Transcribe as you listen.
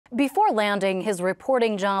Before landing his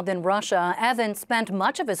reporting job in Russia, Evan spent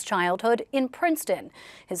much of his childhood in Princeton.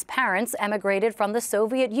 His parents emigrated from the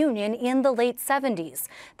Soviet Union in the late 70s,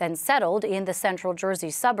 then settled in the central Jersey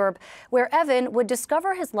suburb, where Evan would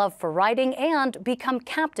discover his love for writing and become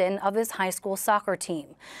captain of his high school soccer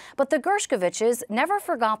team. But the Gershkoviches never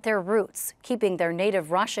forgot their roots, keeping their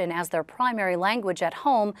native Russian as their primary language at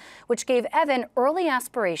home, which gave Evan early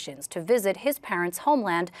aspirations to visit his parents'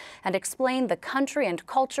 homeland and explain the country and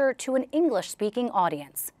culture to an English-speaking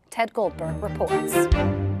audience. Ted Goldberg reports.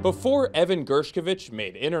 Before Evan Gershkovich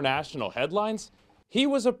made international headlines, he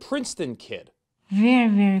was a Princeton kid. Very,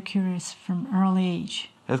 very curious from early age.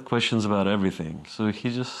 He had questions about everything, so he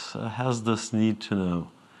just has this need to know,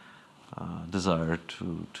 desire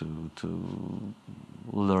to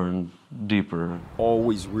learn deeper.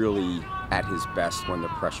 Always really at his best when the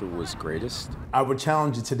pressure was greatest. I would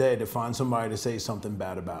challenge you today to find somebody to say something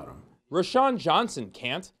bad about him. Rashawn Johnson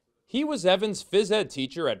can't. He was Evan's phys ed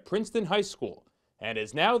teacher at Princeton High School and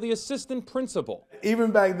is now the assistant principal.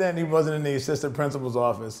 Even back then, he wasn't in the assistant principal's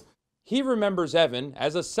office. He remembers Evan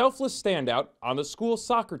as a selfless standout on the school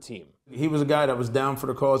soccer team. He was a guy that was down for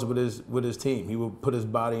the cause with his team. He would put his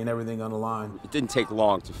body and everything on the line. It didn't take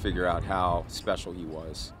long to figure out how special he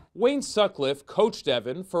was. Wayne Sutcliffe coached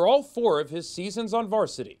Evan for all 4 of his seasons on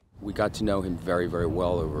varsity. We got to know him very, very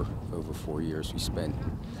well over 4 years. We spent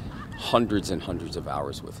hundreds and hundreds of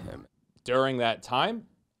hours with him. During that time,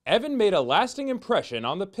 Evan made a lasting impression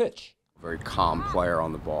on the pitch. Very calm player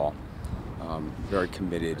on the ball, very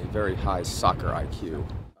committed, very high soccer IQ.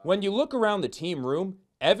 When you look around the team room,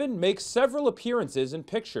 Evan makes several appearances in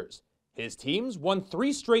pictures. His teams won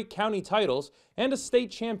 3 straight county titles and a state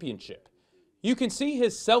championship. You can see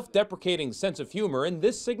his self-deprecating sense of humor in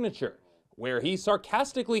this signature, where he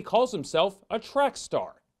sarcastically calls himself a track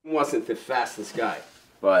star. He wasn't the fastest guy,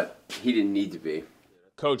 but he didn't need to be.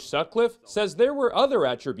 Coach Sutcliffe says there were other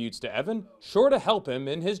attributes to Evan sure to help him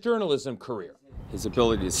in his journalism career. His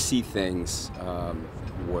ability to see things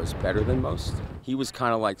was better than most. He was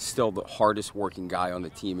kind of like still the hardest working guy on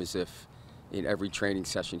the team, as if in every training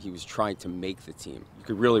session he was trying to make the team. You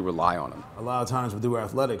could really rely on him. A lot of times with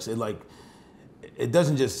athletics, it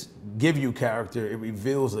doesn't just give you character, it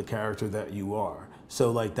reveals the character that you are.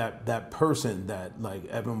 So like that person that like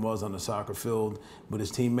Evan was on the soccer field with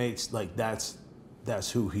his teammates, like that's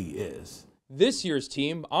who he is. This year's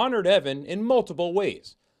team honored Evan in multiple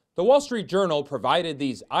ways. The Wall Street Journal provided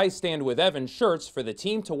these I Stand With Evan shirts for the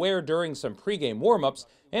team to wear during some pregame warm-ups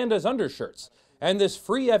and as undershirts. And this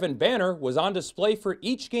free Evan banner was on display for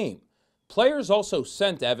each game. Players also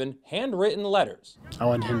sent Evan handwritten letters. I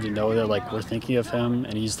want him to know that we're thinking of him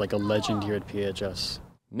and he's like a legend here at PHS.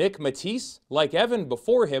 Nick Matisse, like Evan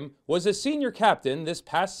before him, was a senior captain this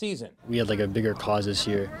past season. We had a bigger cause this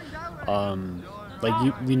year.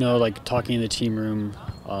 We know, talking in the team room,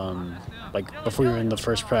 before we were in the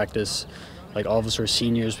first practice, all of us were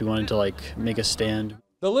seniors, we wanted to make a stand.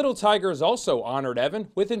 The Little Tigers also honored Evan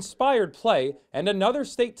with inspired play and another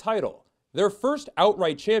state title, their first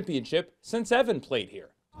outright championship since Evan played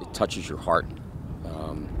here. It touches your heart.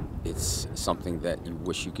 It's something that you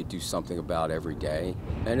wish you could do something about every day,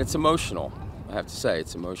 and it's emotional. I have to say,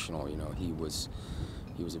 it's emotional. You know, he was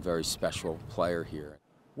a very special player here.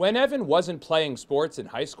 When Evan wasn't playing sports in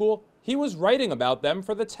high school, he was writing about them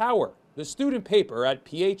for The Tower, the student paper at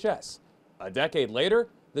PHS. A decade later,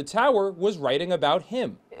 The Tower was writing about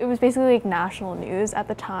him. It was basically national news at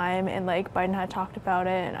the time, and Biden had talked about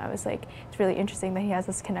it, and I was it's really interesting that he has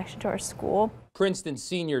this connection to our school. Princeton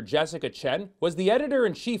senior Jessica Chen was the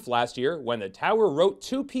editor-in-chief last year when The Tower wrote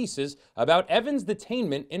 2 pieces about Evan's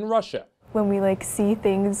detainment in Russia. When we see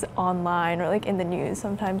things online or in the news,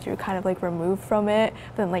 sometimes you're kind of removed from it,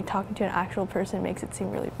 but then talking to an actual person makes it seem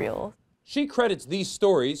really real. She credits these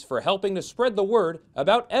stories for helping to spread the word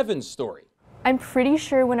about Evan's story. I'm pretty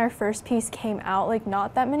sure when our first piece came out,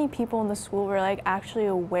 not that many people in the school were actually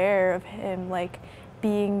aware of him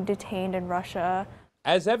being detained in Russia.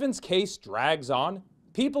 As Evan's case drags on,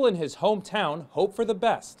 people in his hometown hope for the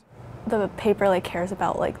best. The paper cares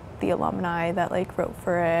about the alumni that wrote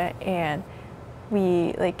for it, and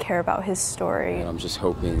we care about his story. And I'm just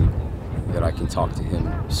hoping that I can talk to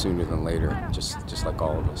him sooner than later, just like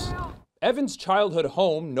all of us. Evan's childhood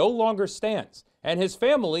home no longer stands, and his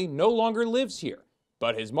family no longer lives here.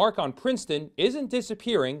 But his mark on Princeton isn't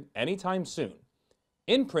disappearing anytime soon.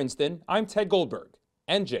 In Princeton, I'm Ted Goldberg,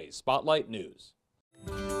 NJ Spotlight News.